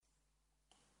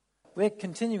We're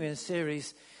continuing a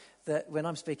series that when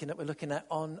I'm speaking that we're looking at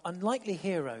on unlikely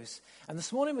heroes. And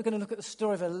this morning we're going to look at the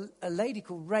story of a lady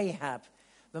called Rahab,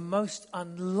 the most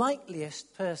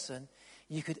unlikeliest person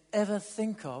you could ever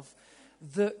think of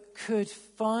that could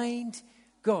find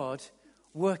God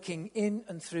working in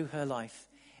and through her life.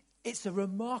 It's a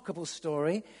remarkable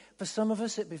story. For some of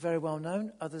us it'd be very well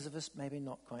known, others of us maybe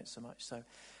not quite so much. So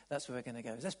that's where we're going to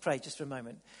go. Let's pray just for a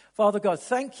moment. Father God,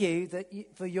 thank you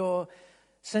for your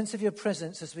sense of your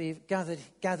presence as we've gathered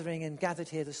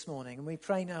here this morning. And we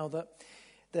pray now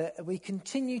that we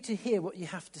continue to hear what you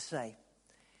have to say.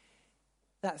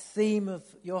 That theme of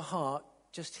your heart,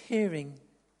 just hearing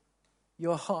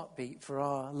your heartbeat for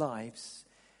our lives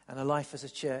and our life as a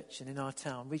church and in our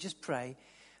town. We just pray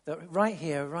that right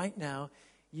here, right now,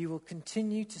 you will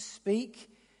continue to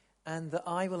speak and that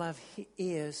I will have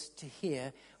ears to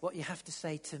hear what you have to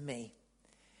say to me.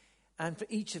 And for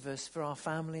each of us, for our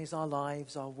families, our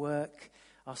lives, our work,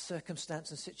 our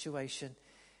circumstance and situation,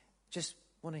 just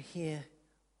want to hear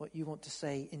what you want to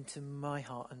say into my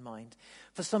heart and mind.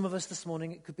 For some of us this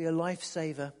morning, it could be a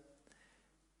lifesaver.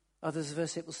 Others of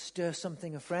us, it will stir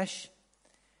something afresh.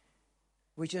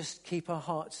 We just keep our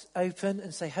hearts open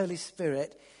and say, Holy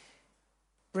Spirit,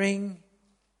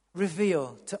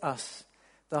 reveal to us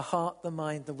the heart, the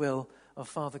mind, the will of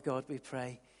Father God, we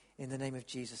pray. In the name of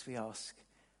Jesus, we ask.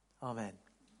 Amen.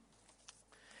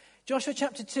 Joshua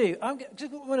chapter 2. I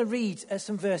just want to read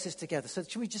some verses together. So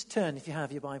should we just turn, if you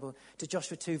have your Bible, to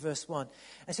Joshua 2 verse 1.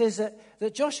 It says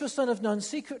that Joshua son of Nun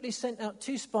secretly sent out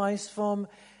 2 spies from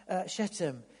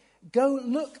Shittim. Go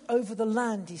look over the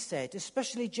land, he said,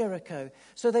 especially Jericho.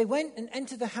 So they went and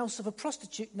entered the house of a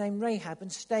prostitute named Rahab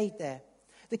and stayed there.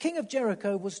 The king of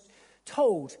Jericho was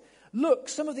told, look,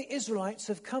 some of the Israelites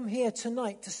have come here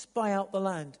tonight to spy out the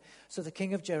land. So the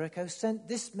king of Jericho sent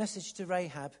this message to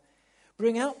Rahab.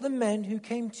 Bring out the men who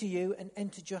came to you and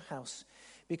entered your house,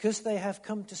 because they have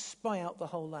come to spy out the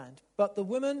whole land. But the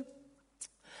woman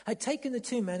had taken the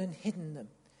 2 men and hidden them.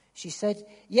 She said,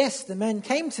 yes, the men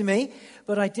came to me,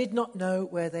 but I did not know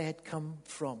where they had come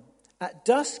from. At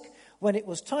dusk, when it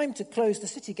was time to close the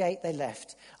city gate, they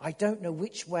left. I don't know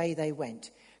which way they went.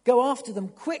 Go after them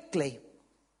quickly,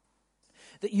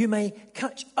 that you may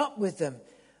catch up with them.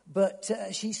 But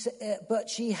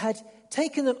she had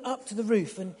taken them up to the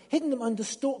roof and hidden them under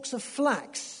stalks of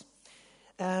flax.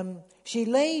 She'd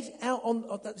laid out on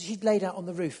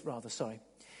the roof, rather.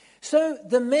 So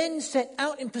the men set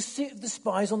out in pursuit of the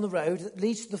spies on the road that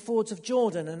leads to the fords of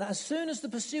Jordan. And as soon as the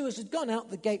pursuers had gone out,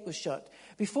 the gate was shut.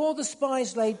 Before the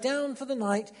spies lay down for the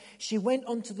night, she went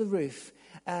onto the roof.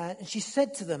 And she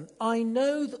said to them, I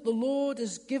know that the Lord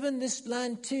has given this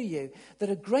land to you, that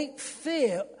a great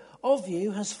fear of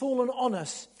you has fallen on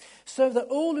us, so that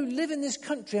all who live in this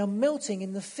country are melting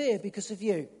in the fear because of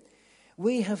you.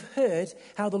 We have heard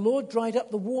how the Lord dried up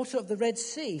the water of the Red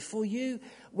Sea for you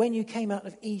when you came out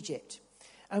of Egypt,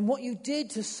 and what you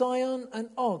did to Sihon and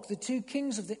Og, the 2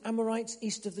 kings of the Amorites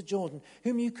east of the Jordan,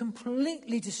 whom you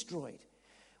completely destroyed.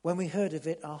 When we heard of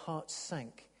it, our hearts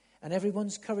sank, and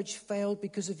everyone's courage failed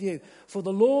because of you. For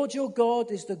the Lord your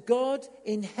God is the God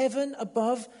in heaven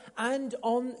above and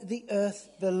on the earth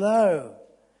below.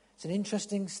 It's an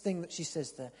interesting thing that she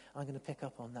says there. I'm going to pick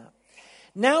up on that.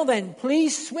 Now then,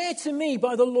 please swear to me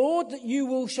by the Lord that you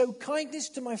will show kindness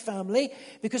to my family,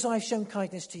 because I have shown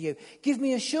kindness to you. Give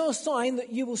me a sure sign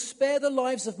that you will spare the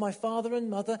lives of my father and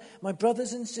mother, my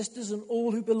brothers and sisters, and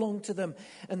all who belong to them,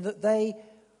 and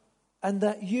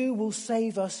that you will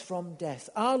save us from death.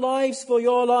 Our lives for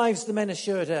your lives, the men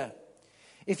assured her.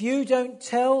 If you don't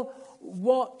tell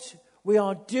what we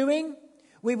are doing,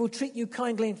 we will treat you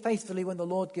kindly and faithfully when the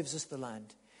Lord gives us the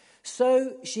land.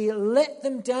 So she let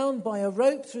them down by a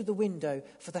rope through the window,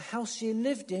 for the house she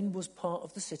lived in was part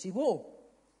of the city wall.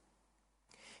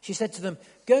 She said to them,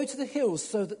 go to the hills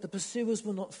so that the pursuers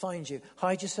will not find you.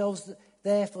 Hide yourselves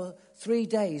there for 3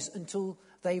 days until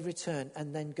they return,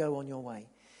 and then go on your way.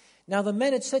 Now the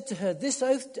men had said to her, this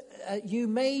oath you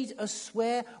made us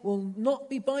swear will not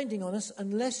be binding on us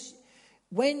unless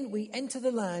when we enter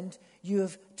the land you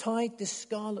have tied this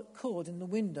scarlet cord in the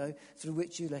window through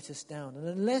which you let us down. And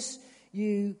unless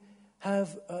you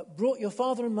have brought your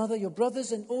father and mother, your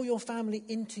brothers and all your family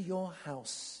into your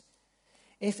house.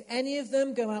 If any of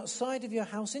them go outside of your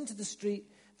house into the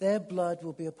street, their blood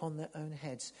will be upon their own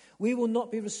heads. We will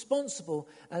not be responsible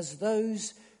as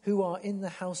those who are in the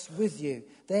house with you.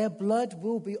 Their blood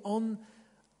will be on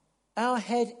our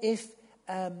head if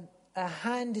a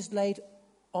hand is laid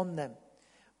on them.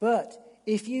 But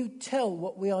if you tell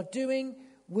what we are doing,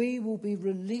 we will be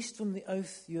released from the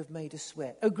oath you have made us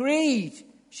swear. Agreed,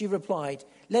 she replied.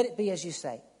 Let it be as you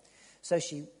say. So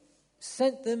she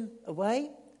sent them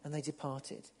away, and they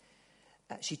departed.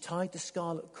 She tied the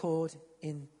scarlet cord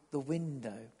in the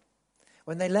window.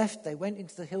 When they left, they went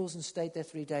into the hills and stayed there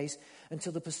 3 days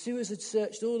until the pursuers had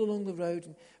searched all along the road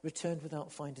and returned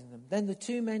without finding them. Then the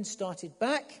 2 men started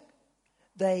back.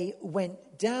 They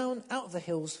went down out of the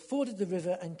hills, forded the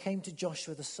river, and came to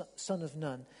Joshua, the son of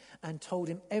Nun, and told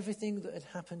him everything that had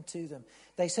happened to them.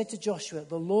 They said to Joshua,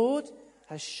 "The Lord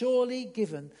has surely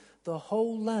given the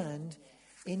whole land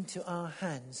into our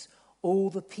hands. All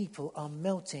the people are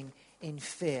melting in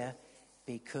fear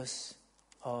because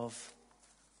of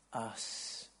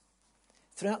us."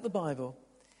 Throughout the Bible,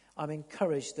 I'm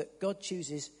encouraged that God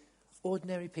chooses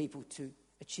ordinary people to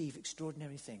achieve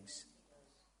extraordinary things.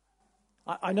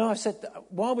 I know I've said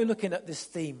that while we're looking at this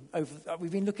theme,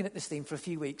 we've been looking at this theme for a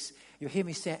few weeks. You'll hear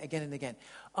me say it again and again.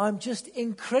 I'm just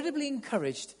incredibly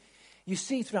encouraged. You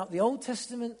see, throughout the Old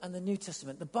Testament and the New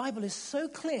Testament, the Bible is so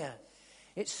clear.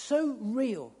 It's so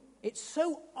real. It's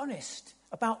so honest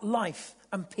about life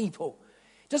and people.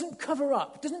 It doesn't cover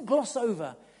up. It doesn't gloss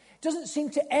over. It doesn't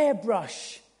seem to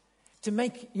airbrush to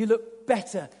make you look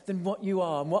better than what you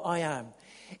are and what I am.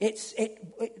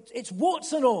 It's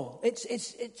warts and all.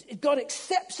 God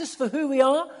accepts us for who we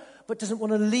are, but doesn't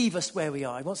want to leave us where we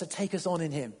are. He wants to take us on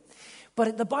in him.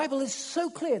 But the Bible is so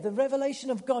clear. The revelation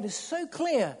of God is so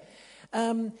clear.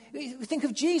 We think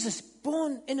of Jesus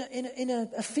born in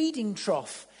a feeding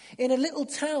trough in a little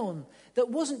town that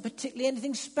wasn't particularly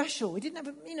anything special. He didn't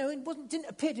have, didn't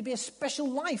appear to be a special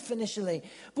life initially.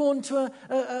 Born to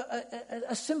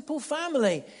a simple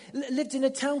family, lived in a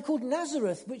town called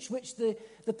Nazareth, which the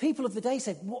people of the day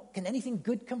said, "What, can anything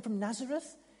good come from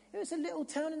Nazareth?" It was a little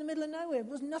town in the middle of nowhere.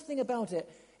 There was nothing about it.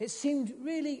 It seemed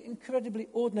really incredibly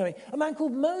ordinary. A man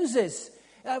called Moses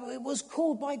was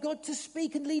called by God to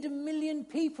speak and lead 1 million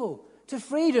people to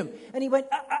freedom. And he went,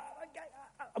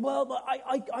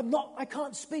 I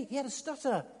can't speak. He had a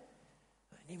stutter.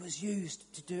 And he was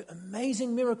used to do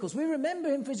amazing miracles. We remember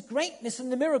him for his greatness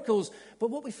and the miracles. But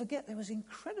what we forget, they was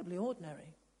incredibly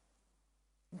ordinary.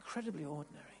 Incredibly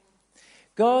ordinary.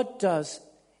 God does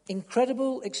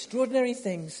incredible, extraordinary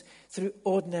things through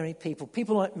ordinary people.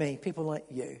 People like me, people like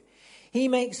you. He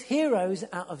makes heroes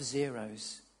out of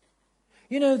zeros.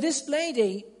 You know, this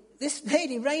lady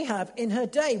Rahab in her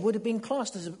day would have been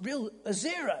classed as a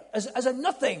zero, as a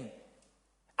nothing,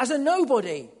 as a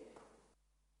nobody.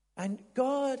 And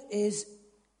God is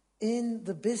in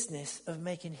the business of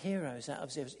making heroes out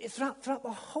of zeros. Throughout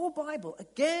the whole Bible,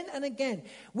 again and again,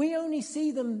 we only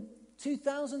see them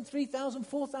 2,000, 3,000,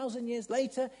 4,000 years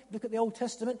later. Look at the Old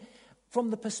Testament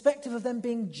from the perspective of them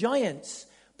being giants.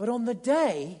 But on their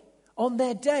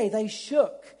day, they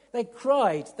shook. They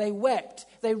cried, they wept,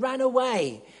 they ran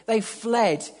away, they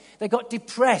fled, they got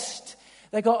depressed,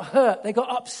 they got hurt, they got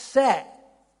upset.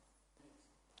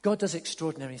 God does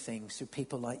extraordinary things through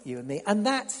people like you and me. And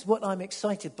that's what I'm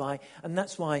excited by. And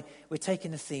that's why we're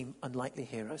taking the theme, Unlikely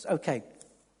Heroes. Okay,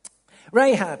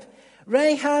 Rahab,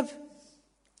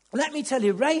 let me tell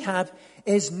you, Rahab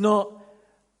is not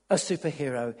a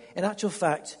superhero. In actual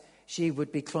fact, she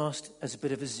would be classed as a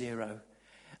bit of a zero.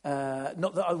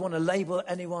 Not that I want to label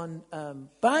anyone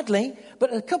badly,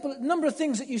 but a number of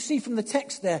things that you see from the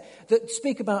text there that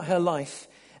speak about her life.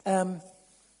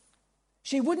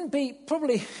 She wouldn't be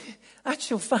probably,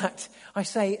 actual fact, I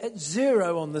say at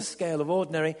 0 on the scale of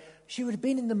ordinary. She would have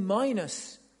been in the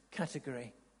minus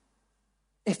category,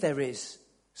 if there is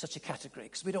such a category,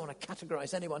 because we don't want to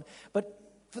categorize anyone. But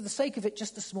for the sake of it,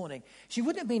 just this morning, she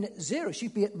wouldn't have been at 0.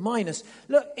 She'd be at minus.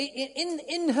 Look,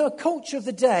 in her culture of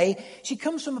the day, she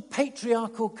comes from a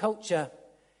patriarchal culture.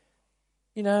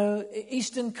 You know,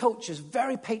 Eastern cultures,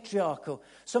 very patriarchal.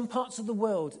 Some parts of the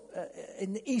world,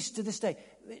 in the East to this day,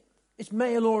 it's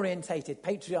male-orientated,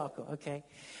 patriarchal, okay?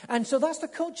 And so that's the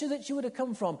culture that she would have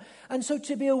come from. And so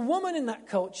to be a woman in that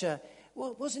culture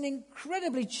was an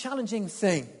incredibly challenging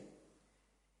thing.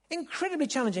 Incredibly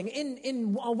challenging.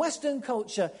 In our Western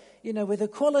culture, you know, with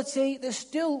equality, there's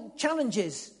still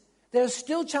challenges. There are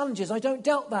still challenges, I don't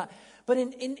doubt that. But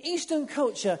in Eastern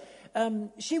culture,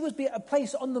 she would be at a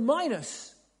place on the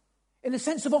minus in the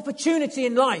sense of opportunity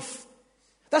in life.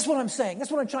 That's what I'm saying.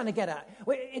 That's what I'm trying to get at.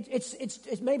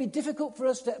 It's maybe difficult for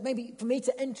us for me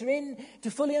to enter in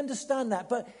to fully understand that.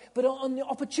 But on the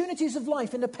opportunities of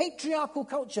life in a patriarchal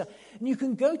culture, and you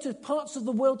can go to parts of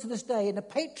the world to this day in a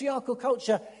patriarchal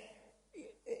culture.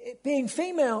 Being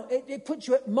female, it puts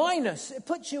you at minus. It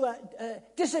puts you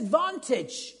at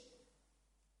disadvantage.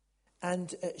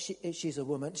 And she's a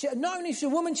woman. Not only is she a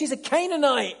woman, she's a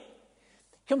Canaanite.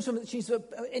 She's an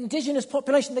indigenous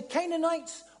population. The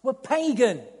Canaanites were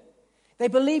pagan. They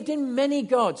believed in many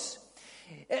gods.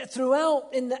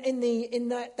 Throughout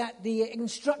the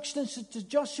instructions to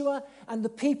Joshua and the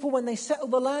people when they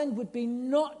settled the land would be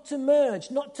not to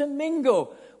merge, not to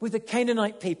mingle with the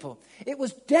Canaanite people. It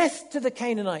was death to the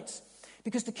Canaanites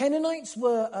because the Canaanites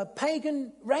were a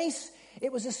pagan race.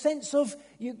 It was a sense of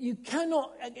you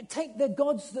cannot take the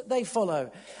gods that they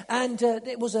follow. And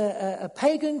it was a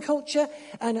pagan culture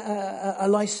and a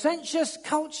licentious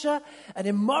culture, an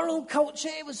immoral culture.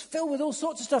 It was filled with all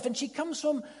sorts of stuff. And she comes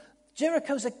from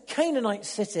Jericho's a Canaanite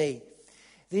city.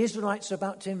 The Israelites are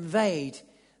about to invade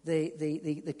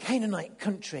the Canaanite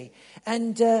country.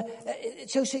 And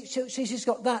so she's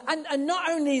got that. And not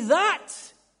only that,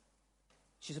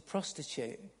 she's a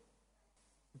prostitute.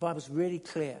 The Bible's really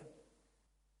clear.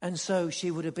 And so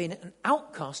she would have been an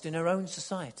outcast in her own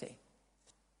society.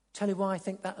 Tell you why I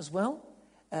think that as well.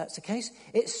 It's the case.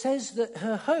 It says that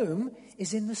her home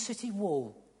is in the city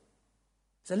wall.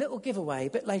 It's a little giveaway a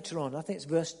bit later on. I think it's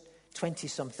verse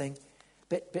 20-something,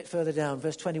 bit further down,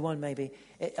 verse 21 maybe.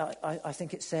 I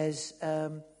think it says,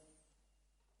 maybe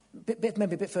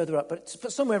a bit further up, but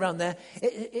somewhere around there,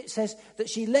 it says that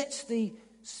she lets the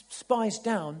spies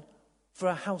down for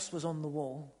her house was on the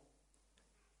wall.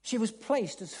 She was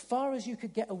placed as far as you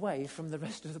could get away from the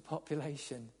rest of the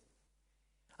population.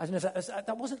 I don't know if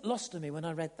that wasn't lost to me when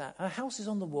I read that. Her house is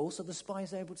on the wall, so the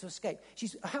spies are able to escape.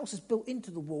 Her house is built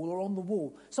into the wall or on the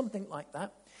wall, something like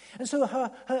that. And so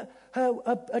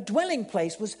her dwelling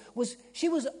place was she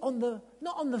was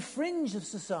not on the fringe of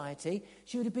society.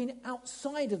 She would have been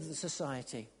outside of the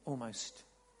society almost.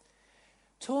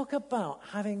 Talk about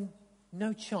having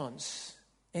no chance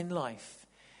in life.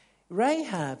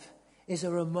 Rahab is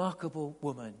a remarkable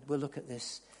woman. We'll look at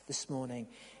this morning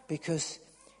because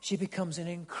she becomes an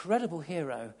incredible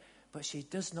hero, but she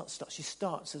does not start. She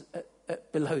starts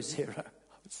at below zero,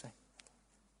 I would say.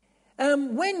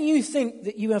 When you think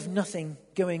that you have nothing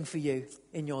going for you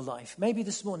in your life, maybe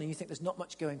this morning you think there's not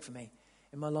much going for me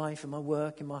in my life, in my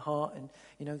work, in my heart, and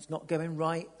it's not going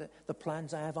right. The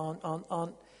plans I have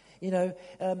aren't.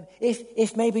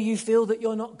 If maybe you feel that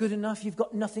you're not good enough, you've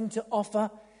got nothing to offer.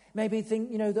 Maybe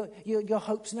think, that your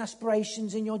hopes and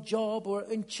aspirations in your job or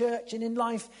in church and in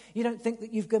life, you don't think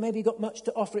that you've maybe got much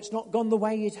to offer. It's not gone the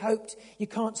way you'd hoped. You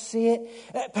can't see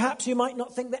it. Perhaps you might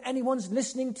not think that anyone's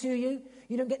listening to you.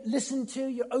 You don't get listened to.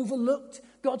 You're overlooked.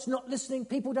 God's not listening.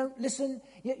 People don't listen.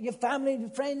 Your family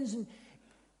and friends. And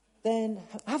then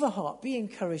have a heart. Be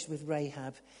encouraged with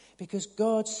Rahab because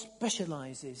God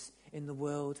specializes in the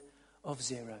world of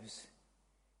zeros.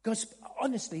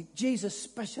 Honestly, Jesus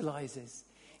specializes.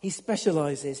 He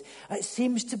specializes. It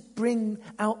seems to bring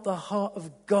out the heart of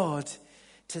God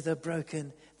to the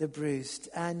broken, the bruised,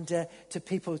 and to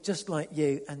people just like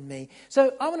you and me.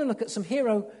 So I want to look at some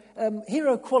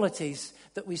hero qualities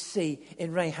that we see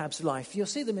in Rahab's life. You'll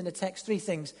see them in the text, 3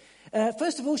 things.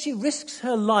 First of all, she risks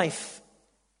her life.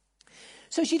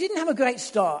 So she didn't have a great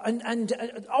start and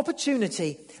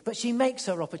opportunity, but she makes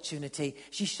her opportunity.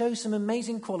 She shows some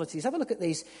amazing qualities. Have a look at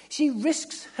these. She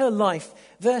risks her life.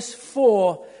 Verse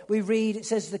 4, we read, it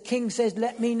says, the king says,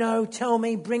 let me know, tell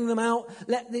me, bring them out.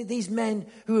 Let these men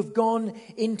who have gone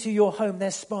into your home,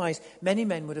 they're spies. Many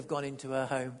men would have gone into her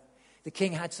home. The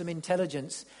king had some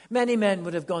intelligence. Many men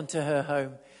would have gone to her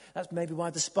home. That's maybe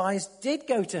why the spies did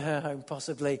go to her home,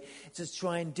 possibly, to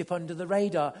try and dip under the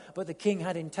radar. But the king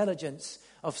had intelligence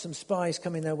of some spies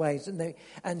coming their ways.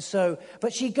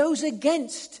 But she goes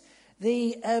against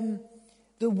the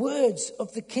words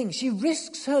of the king. She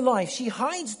risks her life. She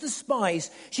hides the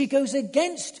spies. She goes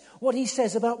against what he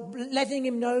says about letting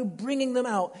him know, bringing them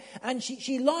out. And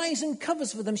she lies and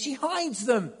covers for them. She hides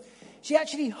them. She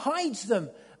actually hides them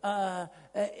on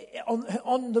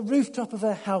the rooftop of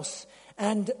her house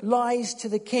and lies to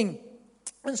the king.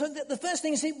 And so the first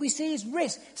thing we see is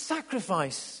risk,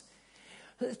 sacrifice.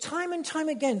 Time and time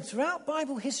again, throughout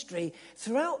Bible history,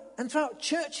 throughout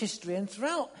church history, and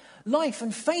throughout life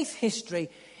and faith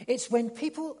history, it's when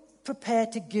people prepare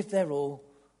to give their all.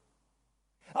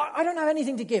 I don't have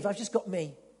anything to give, I've just got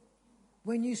me.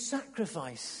 When you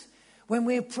sacrifice, when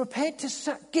we're prepared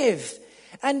to give,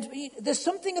 and there's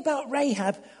something about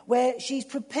Rahab where she's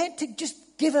prepared to just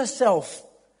give herself.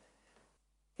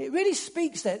 It really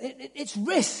speaks there. It's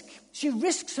risk. She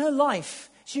risks her life.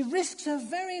 She risks her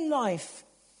very life.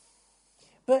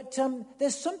 But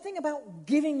there's something about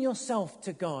giving yourself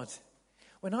to God.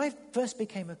 When I first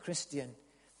became a Christian,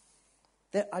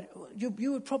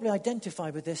 you would probably identify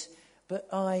with this, but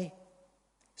I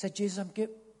said, Jesus, I'm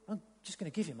just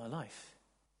going to give you my life,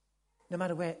 no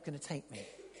matter where it's going to take me.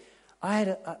 I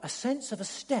had a sense of a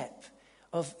step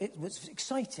of it was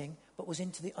exciting, but was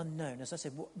into the unknown. As I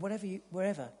said,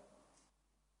 wherever.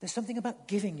 There's something about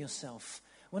giving yourself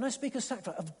When I speak of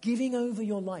sacrifice, of giving over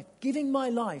your life, giving my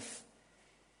life.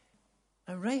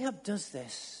 And Rahab does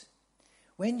this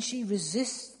when she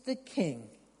resists the king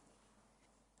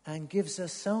and gives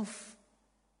herself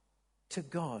to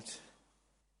God.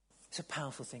 It's a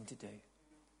powerful thing to do.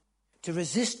 To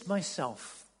resist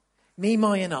myself, me,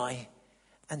 my, and I,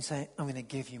 and say, I'm going to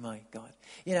give you my God.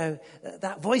 You know,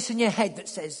 that voice in your head that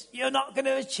says, you're not going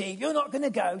to achieve, you're not going to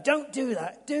go, don't do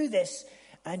that, do this.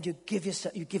 And you give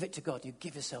it to God, you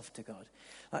give yourself to God.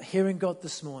 Like hearing God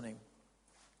this morning.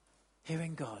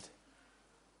 Hearing God.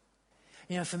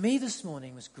 You know, for me this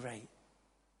morning was great.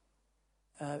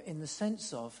 In the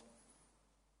sense of,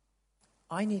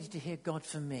 I needed to hear God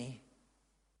for me.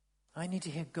 I need to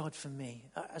hear God for me.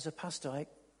 As a pastor, I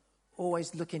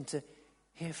always looking to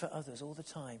hear for others all the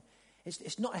time.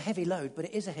 It's not a heavy load, but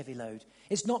it is a heavy load.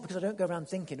 It's not because I don't go around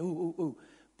thinking, ooh, ooh, ooh.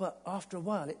 But after a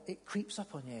while, it creeps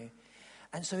up on you.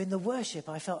 And so in the worship,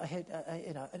 I felt I had,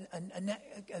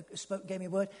 Annette gave me a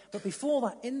word. But before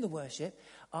that, in the worship,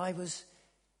 I was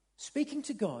speaking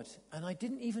to God, and I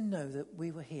didn't even know that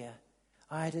we were here.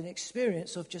 I had an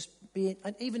experience of just being,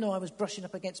 and even though I was brushing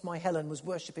up against my Helen was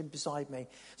worshipping beside me.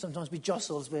 Sometimes we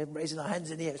jostles, we're raising our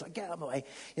hands in the air. It's like, get out of my way,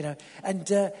 you know.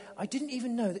 And I didn't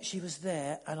even know that she was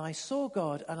there. And I saw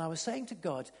God, and I was saying to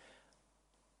God,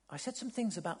 I said some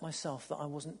things about myself that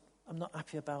I'm not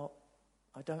happy about.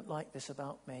 I don't like this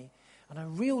about me. And I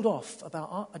reeled off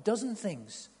about a dozen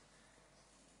things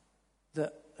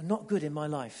that are not good in my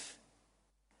life.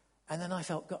 And then I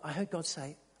heard God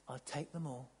say, I'll take them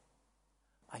all.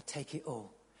 I take it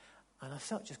all. And I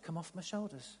felt just come off my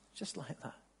shoulders, just like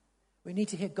that. We need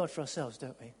to hear God for ourselves,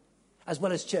 don't we? As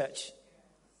well as church.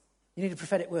 You need a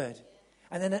prophetic word.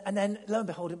 And then lo and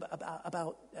behold,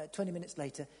 about 20 minutes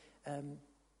later,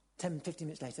 10, 15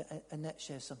 minutes later, Annette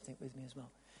shares something with me as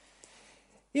well.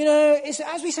 You know, it's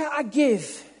as we say, I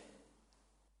give.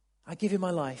 I give you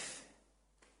my life.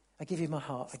 I give you my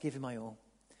heart. I give you my all.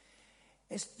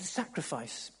 It's the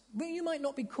sacrifice. You might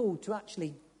not be called to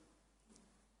actually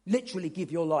literally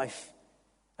give your life,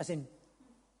 as in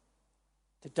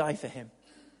to die for him.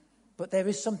 But there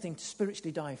is something to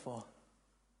spiritually die for.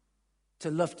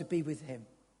 To love to be with him.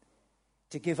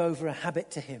 To give over a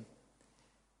habit to him.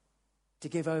 To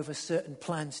give over certain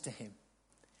plans to him.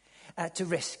 To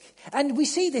risk. And we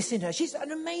see this in her. She's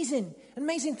an amazing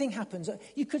thing happens.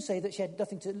 You could say that she had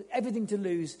everything to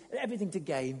lose, everything to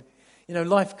gain. You know,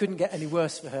 life couldn't get any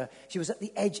worse for her. She was at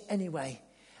the edge anyway.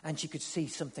 And she could see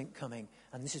something coming.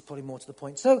 And this is probably more to the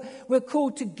point. So we're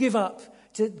called to give up,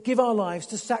 to give our lives,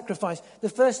 to sacrifice. The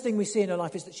first thing we see in her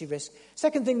life is that she risks.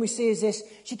 Second thing we see is this.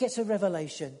 She gets a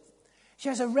revelation. She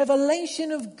has a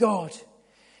revelation of God.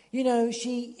 You know,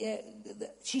 she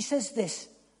says this.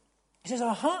 She says,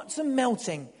 our hearts are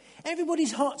melting.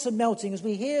 Everybody's hearts are melting as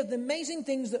we hear the amazing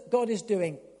things that God is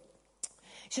doing.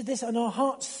 She said this, and our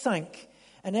hearts sank,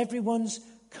 and everyone's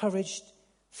courage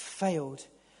failed.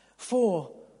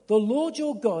 For the Lord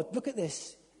your God, look at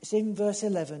this, it's in verse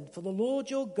 11. For the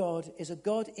Lord your God is a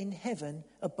God in heaven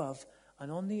above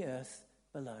and on the earth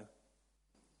below.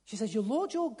 She says, your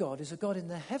Lord your God is a God in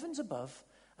the heavens above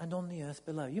and on the earth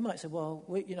below. You might say, well,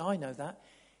 I know that.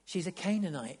 She's a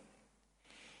Canaanite.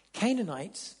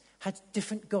 Canaanites had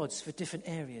different gods for different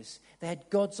areas. They had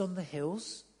gods on the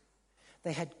hills.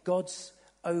 They had gods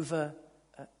over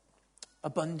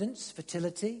abundance,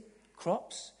 fertility,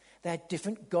 crops. They had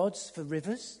different gods for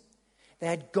rivers. They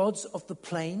had gods of the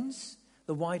plains,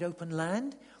 the wide open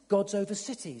land, gods over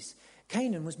cities.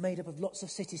 Canaan was made up of lots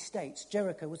of city-states.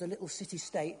 Jericho was a little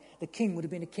city-state. The king would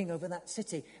have been a king over that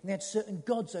city. And they had certain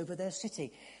gods over their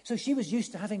city. So she was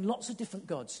used to having lots of different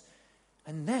gods.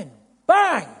 And then,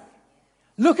 bang!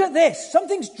 Look at this.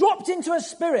 Something's dropped into her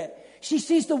spirit. She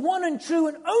sees the one and true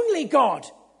and only God.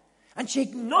 And she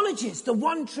acknowledges the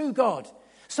one true God.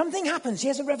 Something happens. She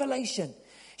has a revelation.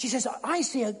 She says, I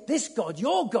see this God,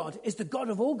 your God, is the God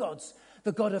of all gods,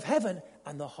 the God of heaven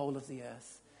and the whole of the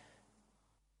earth.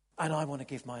 And I want to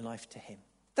give my life to him.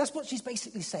 That's what she's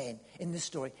basically saying in this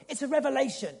story. It's a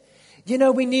revelation. You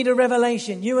know, we need a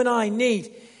revelation. You and I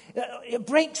need it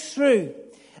breaks through.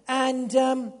 And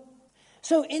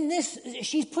so in this,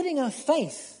 she's putting her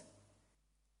faith.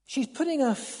 She's putting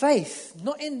her faith,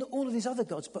 not in all of these other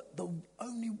gods, but the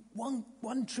only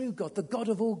one true God, the God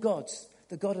of all gods,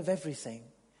 the God of everything.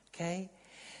 Okay?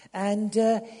 And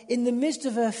in the midst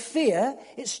of her fear,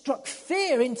 it struck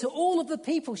fear into all of the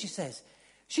people, she says.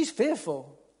 She's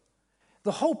fearful.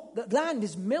 The land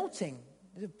is melting.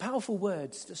 The powerful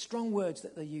words, the strong words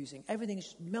that they're using. Everything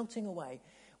is melting away.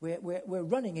 We're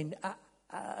running in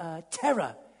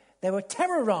terror. They were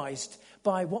terrorized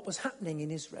by what was happening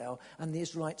in Israel and the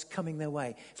Israelites coming their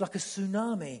way. It's like a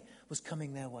tsunami was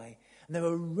coming their way. And they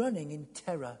were running in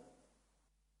terror.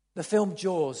 The film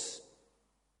Jaws,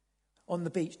 on the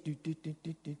beach.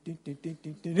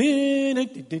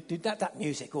 That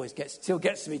music still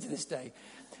gets to me to this day.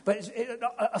 But it's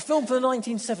a film from the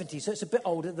 1970s, so it's a bit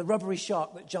older. The rubbery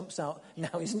shark that jumps out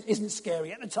now isn't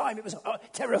scary. At the time, it was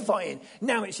terrifying.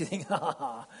 Now it's, you think,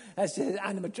 that's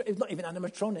it's not even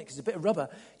animatronic. It's a bit of rubber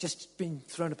just being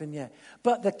thrown up in the air.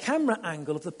 But the camera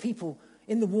angle of the people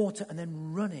in the water and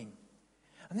then running.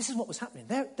 And this is what was happening.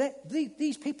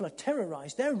 These people are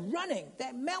terrorized. They're running.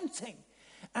 They're melting.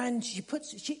 And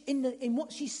in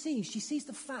what she sees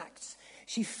the facts.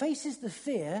 She faces the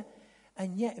fear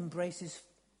and yet embraces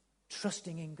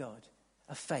trusting in God,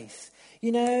 a faith.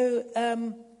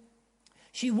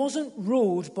 She wasn't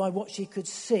ruled by what she could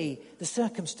see, the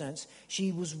circumstance.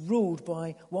 She was ruled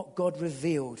by what God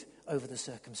revealed over the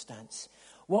circumstance.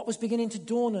 What was beginning to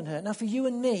dawn on her. Now, for you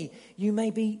and me, you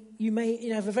may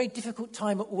have a very difficult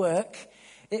time at work.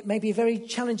 It may be a very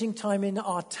challenging time in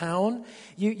our town.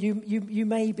 You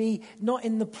may be not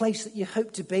in the place that you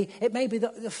hope to be. It may be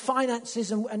that the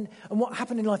finances and what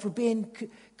happened in life were being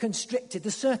constricted,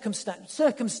 the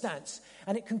circumstance.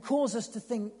 And it can cause us to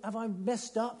think, have I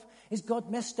messed up? Is God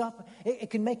messed up? It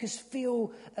can make us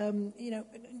feel,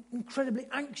 incredibly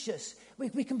anxious.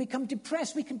 We can become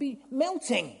depressed. We can be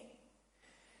melting.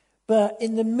 But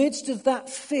in the midst of that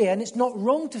fear, and it's not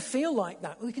wrong to feel like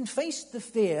that, we can face the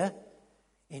fear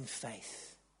in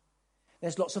faith.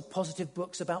 There's lots of positive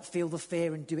books about feel the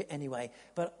fear and do it anyway.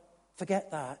 But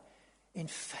forget that. In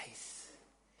faith.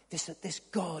 This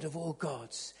God of all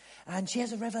gods. And she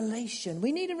has a revelation.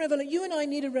 We need a revelation. You and I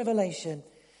need a revelation.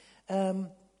 And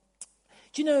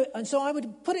so I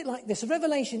would put it like this. A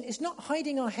revelation is not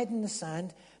hiding our head in the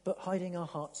sand, but hiding our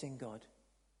hearts in God.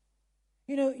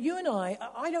 You and I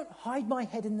don't hide my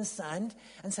head in the sand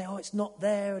and say, it's not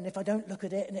there, and if I don't look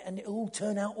at it, and it'll all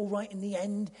turn out all right in the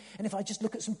end, and if I just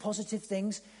look at some positive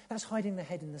things, that's hiding the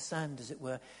head in the sand, as it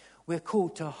were. We're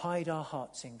called to hide our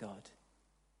hearts in God.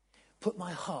 Put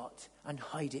my heart and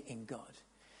hide it in God.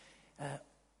 It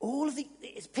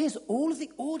appears that all of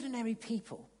the ordinary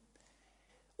people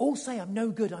all say, I'm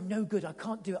no good, I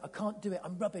can't do it,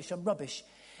 I'm rubbish.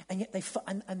 And yet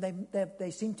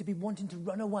they seem to be wanting to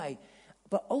run away.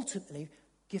 But ultimately,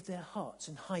 give their hearts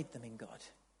and hide them in God.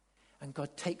 And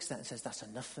God takes that and says, that's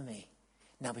enough for me.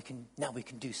 Now we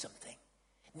can do something.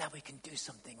 Now we can do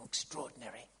something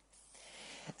extraordinary.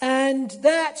 And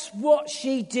that's what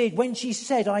she did when she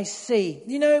said, I see.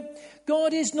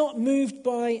 God is not moved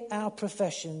by our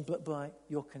profession, but by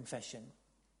your confession.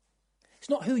 It's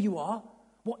not who you are,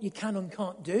 what you can and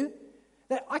can't do.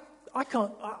 I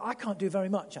can't do very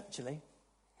much, actually.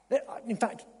 In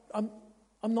fact,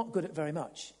 I'm not good at very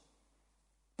much.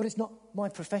 But it's not my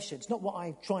profession. It's not what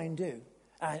I try and do.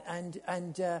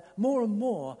 And more and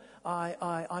more,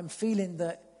 I'm feeling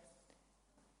that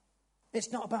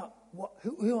it's not about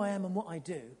who I am and what I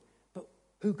do, but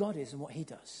who God is and what he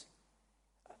does.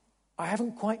 I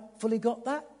haven't quite fully got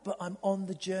that, but I'm on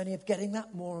the journey of getting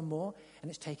that more and more, and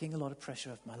it's taking a lot of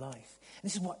pressure off my life. And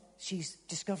this is what she's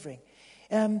discovering.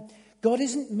 God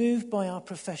isn't moved by our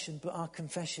profession, but our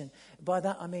confession. By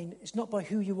that, I mean, it's not by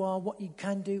who you are, what you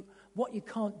can do, what you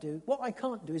can't do. What I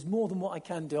can't do is more than what I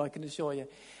can do, I can assure you.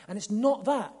 And it's not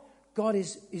that. God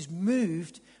is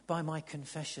moved by my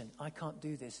confession. I can't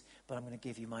do this, but I'm going to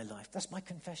give you my life. That's my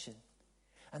confession.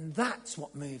 And that's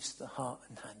what moves the heart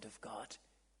and hand of God.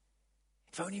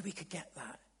 If only we could get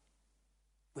that,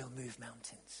 we'll move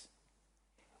mountains.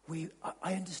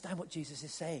 I understand what Jesus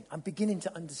is saying. I'm beginning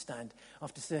to understand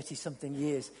after 30-something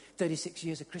years, 36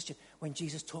 years a Christian, when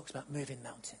Jesus talks about moving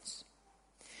mountains.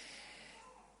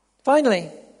 Finally,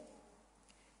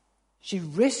 she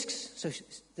risks, so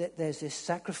there's this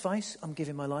sacrifice, I'm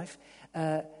giving my life.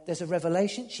 There's a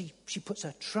revelation. She puts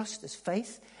her trust, there's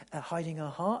faith, hiding her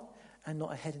heart and not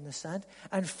her head in the sand.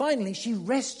 And finally, she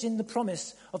rests in the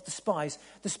promise of the spies.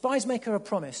 The spies make her a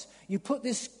promise. You put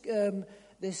this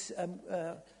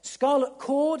scarlet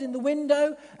cord in the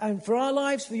window, and for our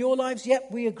lives, for your lives,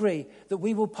 we agree that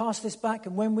we will pass this back,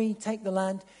 and when we take the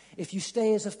land, if you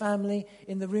stay as a family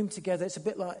in the room together, it's a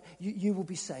bit like you will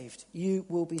be saved. You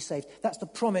will be saved. That's the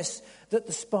promise that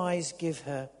the spies give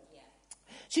her. Yeah.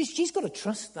 She's got to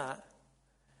trust that.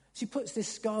 She puts this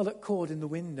scarlet cord in the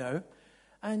window,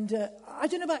 and I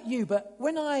don't know about you, but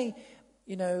when I,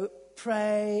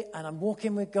 pray and I'm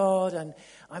walking with God and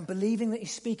I'm believing that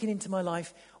he's speaking into my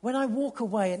life, when I walk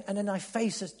away and then I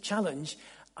face a challenge,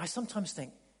 I sometimes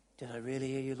think, Did I really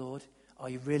hear you, Lord? Are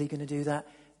you really going to do that?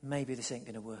 Maybe this ain't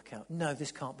going to work out. No,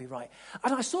 this can't be right.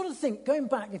 And I sort of think, going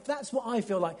back, if that's what I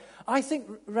feel like, I think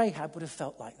Rahab would have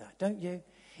felt like that, don't you?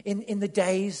 In the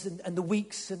days and the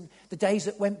weeks and the days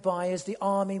that went by as the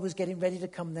army was getting ready to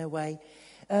come their way.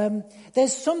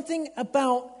 There's something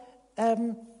about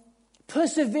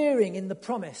persevering in the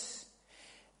promise.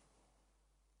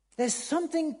 There's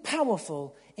something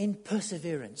powerful in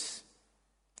perseverance.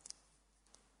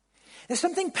 There's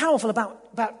something powerful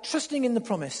about trusting in the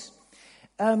promise,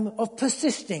 of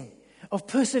persisting, of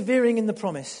persevering in the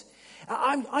promise.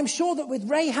 I'm sure that with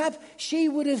Rahab, she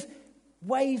would have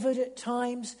wavered at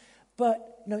times,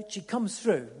 but she comes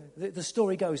through. The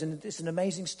story goes, and it's an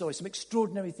amazing story. Some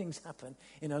extraordinary things happen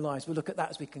in her lives. We'll look at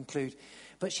that as we conclude.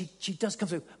 But she does come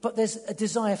through. But there's a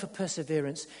desire for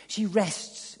perseverance. She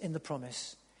rests in the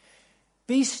promise.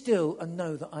 Be still and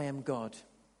know that I am God.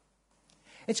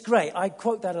 It's great. I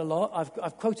quote that a lot.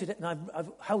 I've quoted it and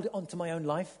I've held it onto my own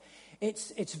life.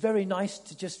 It's very nice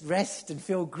to just rest and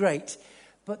feel great.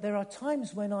 But there are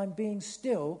times when I'm being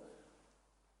still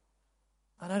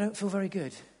and I don't feel very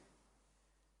good.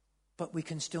 But we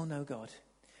can still know God.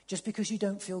 Just because you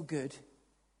don't feel good,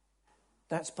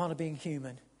 that's part of being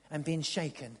human and being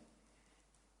shaken.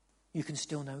 You can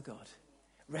still know God.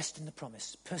 Rest in the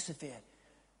promise. Persevere.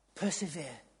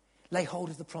 Lay hold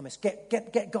of the promise.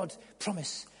 Get God's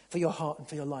promise for your heart and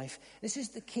for your life. This is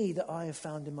the key that I have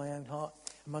found in my own heart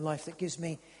and my life that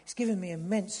it's given me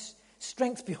immense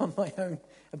strength beyond my own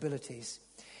abilities.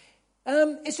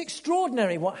 It's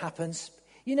extraordinary what happens.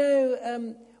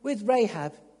 With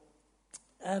Rahab,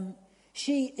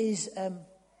 she's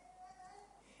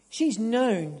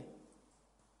known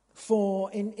for,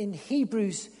 in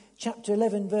Hebrews chapter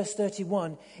 11, verse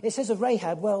 31, it says of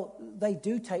Rahab, well, they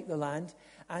do take the land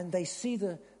and they see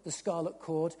the scarlet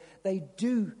cord. They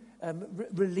do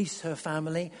release her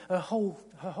family. Her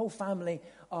whole family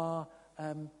are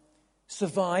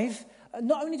survive.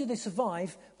 Not only do they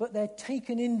survive, but they're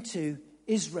taken into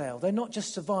Israel. They're not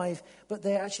just survive, but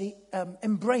they're actually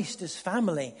embraced as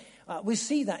family. We'll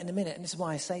see that in a minute, and this is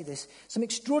why I say this. Some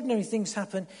extraordinary things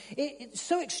happen. It's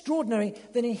so extraordinary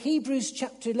that in Hebrews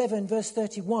chapter 11, verse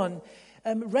 31,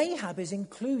 Rahab is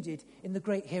included in the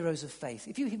great heroes of faith.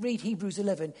 If you read Hebrews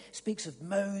 11, it speaks of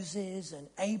Moses and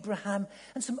Abraham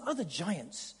and some other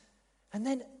giants. And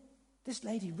then this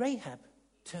lady, Rahab,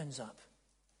 turns up.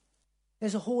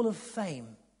 There's a hall of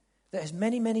fame that has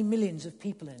many, many millions of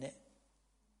people in it,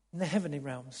 in the heavenly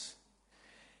realms.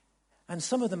 And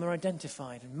some of them are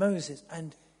identified, and Moses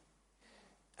and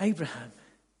Abraham.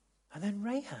 And then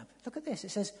Rahab. Look at this. It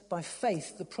says, by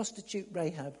faith, the prostitute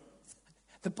Rahab.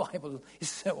 The Bible is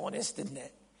so honest, isn't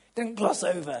it? Don't gloss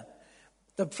over.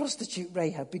 The prostitute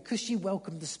Rahab, because she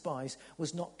welcomed the spies,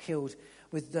 was not killed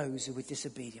with those who were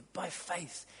disobedient. By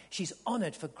faith, she's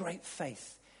honored for great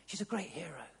faith. She's a great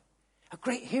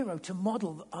hero to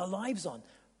model our lives on.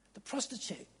 The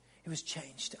prostitute who was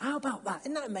changed. How about that?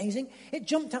 Isn't that amazing? It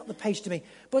jumped out the page to me.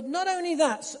 But not only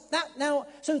that,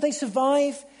 so they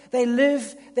survive, they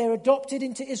live, they're adopted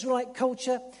into Israelite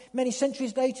culture. Many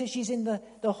centuries later, she's in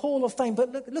the Hall of Fame.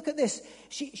 But look at this.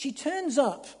 She turns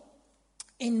up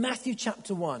in Matthew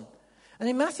chapter 1. And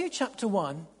in Matthew chapter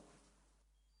 1,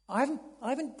 I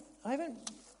haven't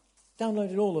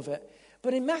downloaded all of it.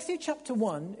 But in Matthew chapter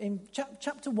 1,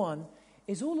 chapter 1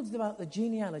 is all about the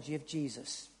genealogy of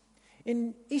Jesus.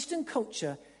 In Eastern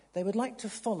culture, they would like to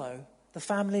follow the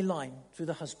family line through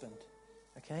the husband.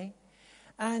 Okay?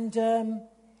 And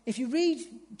if you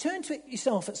turn to it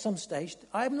yourself at some stage.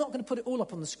 I'm not going to put it all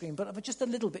up on the screen, but just a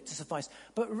little bit to suffice.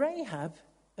 But Rahab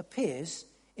appears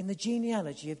in the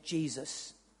genealogy of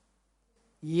Jesus.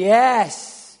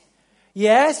 Yes.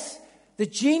 The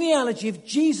genealogy of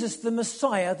Jesus, the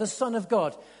Messiah, the Son of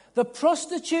God. The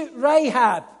prostitute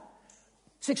Rahab.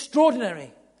 It's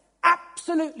extraordinary.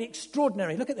 Absolutely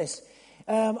extraordinary. Look at this.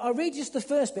 I'll read just the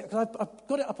first bit because I've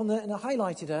got it up and I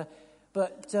highlighted her.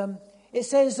 But it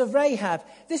says of Rahab,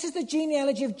 this is the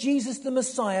genealogy of Jesus the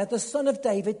Messiah, the son of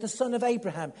David, the son of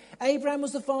Abraham. Abraham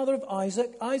was the father of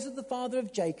Isaac, Isaac the father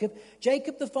of Jacob,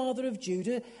 Jacob the father of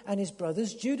Judah and his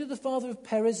brothers, Judah the father of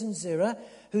Perez and Zerah,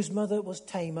 whose mother was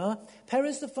Tamar,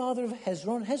 Perez the father of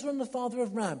Hezron, Hezron the father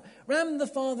of Ram, Ram the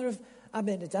father of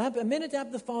Aminadab,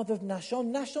 Aminadab the father of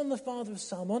Nahshon, Nahshon the father of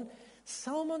Salmon,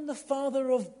 Salmon the father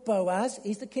of Boaz,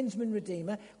 he's the kinsman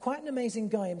redeemer, quite an amazing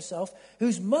guy himself,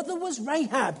 whose mother was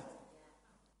Rahab.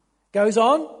 Goes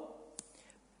on.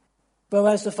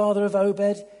 Boaz the father of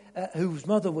Obed, whose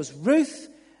mother was Ruth,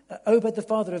 Obed the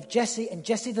father of Jesse, and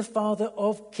Jesse the father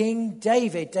of King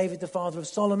David, David the father of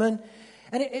Solomon.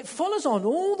 And it follows on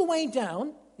all the way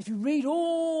down. If you read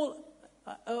all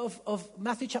of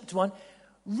Matthew chapter 1,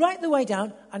 right the way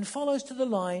down, and follows to the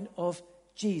line of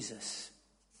Jesus,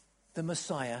 the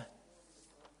Messiah,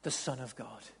 the Son of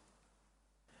God.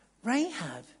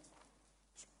 Rahab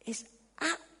is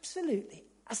absolutely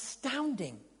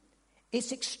astounding.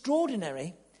 It's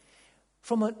extraordinary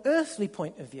from an earthly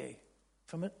point of view.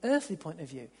 From an earthly point of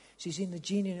view, she's in the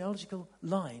genealogical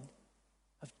line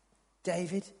of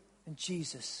David and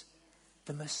Jesus,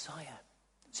 the Messiah.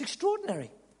 It's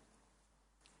extraordinary.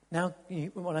 Now,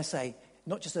 when I say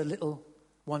not just a little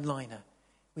one-liner,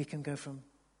 we can go from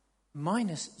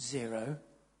 -0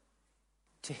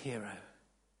 to hero.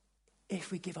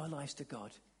 If we give our lives to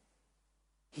God,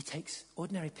 he takes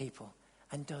ordinary people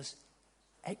and does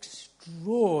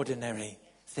extraordinary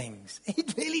things. He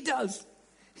really does.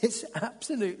 It's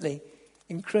absolutely,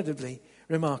 incredibly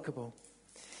remarkable.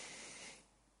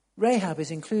 Rahab is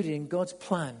included in God's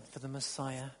plan for the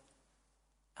Messiah.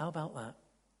 How about that?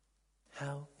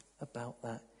 How about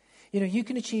that? You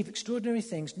can achieve extraordinary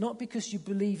things not because you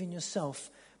believe in yourself,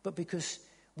 but because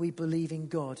we believe in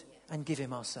God and give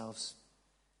him ourselves.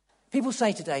 People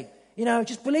say today,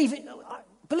 just believe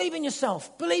in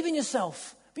yourself. Believe in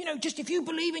yourself. Just if you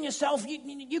believe in yourself,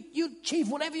 you achieve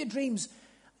whatever your dreams.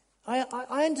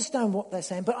 I understand what they're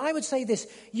saying, but I would say this.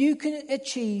 You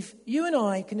and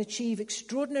I can achieve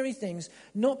extraordinary things,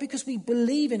 not because we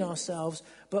believe in ourselves,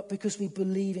 but because we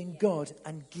believe in God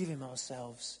and give him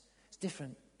ourselves. It's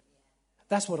different.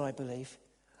 That's what I believe.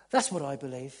 That's what I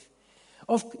believe.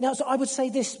 Now, so I would say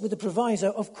this with a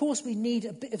proviso. Of course, we need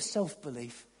a bit of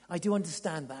self-belief. I do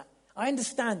understand that. I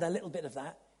understand a little bit of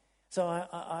that. So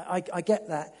I get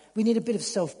that. We need a bit of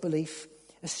self-belief,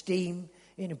 esteem,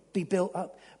 be built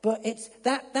up. But it's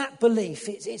that belief,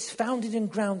 it's founded and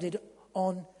grounded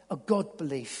on a God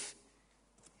belief.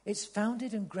 It's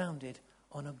founded and grounded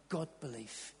on a God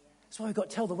belief. That's why we've got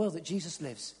to tell the world that Jesus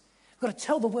lives. We've got to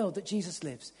tell the world that Jesus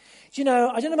lives. Do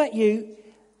I don't know about you,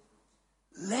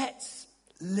 let's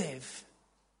live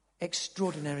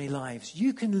extraordinary lives.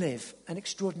 You can live an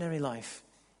extraordinary life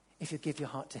if you give your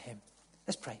heart to him.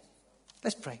 Let's pray.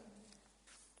 Let's pray.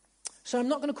 So I'm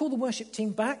not going to call the worship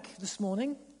team back this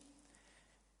morning.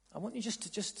 I want you just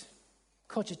to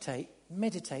cogitate,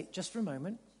 meditate just for a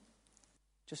moment.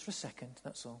 Just for a second,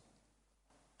 that's all.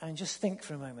 And just think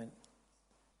for a moment.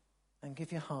 And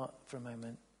give your heart for a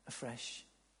moment afresh.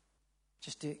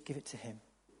 Just do it, give it to him.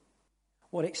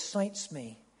 What excites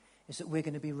me is that we're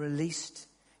going to be released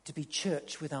to be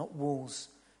church without walls.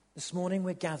 This morning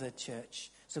we're gathered,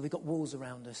 church. So we've got walls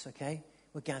around us, okay?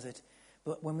 We're gathered.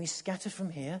 But when we scatter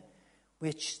from here,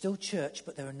 we're still church,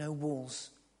 but there are no walls.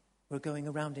 We're going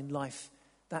around in life.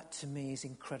 That to me is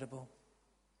incredible.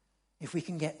 If we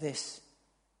can get this,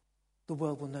 the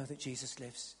world will know that Jesus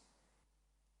lives.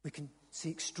 We can see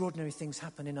extraordinary things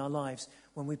happen in our lives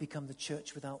when we become the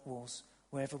church without walls,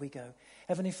 wherever we go.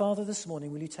 Heavenly Father, this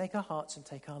morning, will you take our hearts and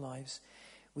take our lives?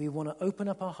 We want to open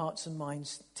up our hearts and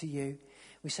minds to you.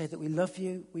 We say that we love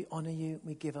you, we honor you,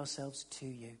 we give ourselves to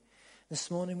you.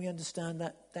 This morning we understand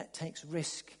that takes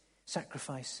risk,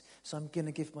 sacrifice. So I'm going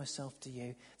to give myself to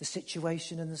you. The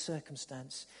situation and the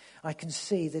circumstance. I can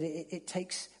see that it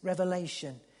takes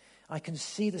revelation. I can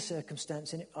see the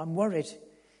circumstance and I'm worried.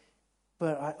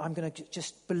 But I'm going to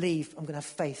just believe. I'm going to have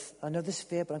faith. I know there's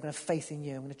fear, but I'm going to have faith in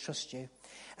you. I'm going to trust you.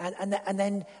 And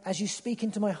then as you speak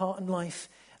into my heart and life,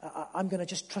 I'm going to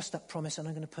just trust that promise and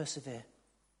I'm going to persevere.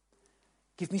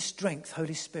 Give me strength,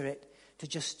 Holy Spirit, to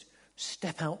just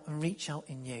step out and reach out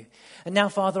in you. And now,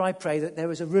 Father, I pray that there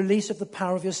is a release of the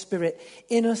power of your Spirit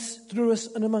in us, through us,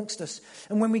 and amongst us.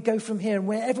 And when we go from here and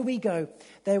wherever we go,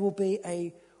 there will be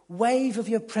a wave of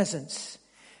your presence.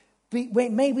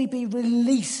 May we be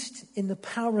released in the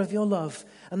power of your love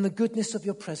and the goodness of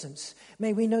your presence.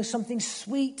 May we know something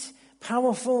sweet,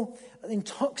 powerful,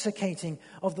 intoxicating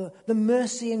of the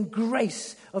mercy and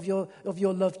grace of your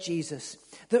love, Jesus.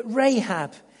 That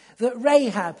Rahab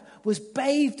was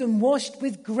bathed and washed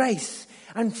with grace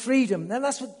and freedom. And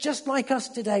that's what, just like us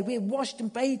today, we're washed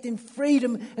and bathed in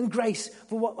freedom and grace.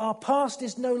 For what our past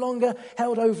is no longer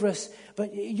held over us,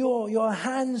 but your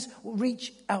hands will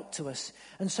reach out to us.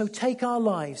 And so take our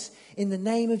lives in the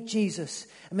name of Jesus.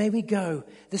 And may we go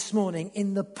this morning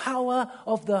in the power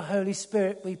of the Holy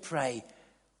Spirit, we pray.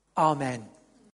 Amen.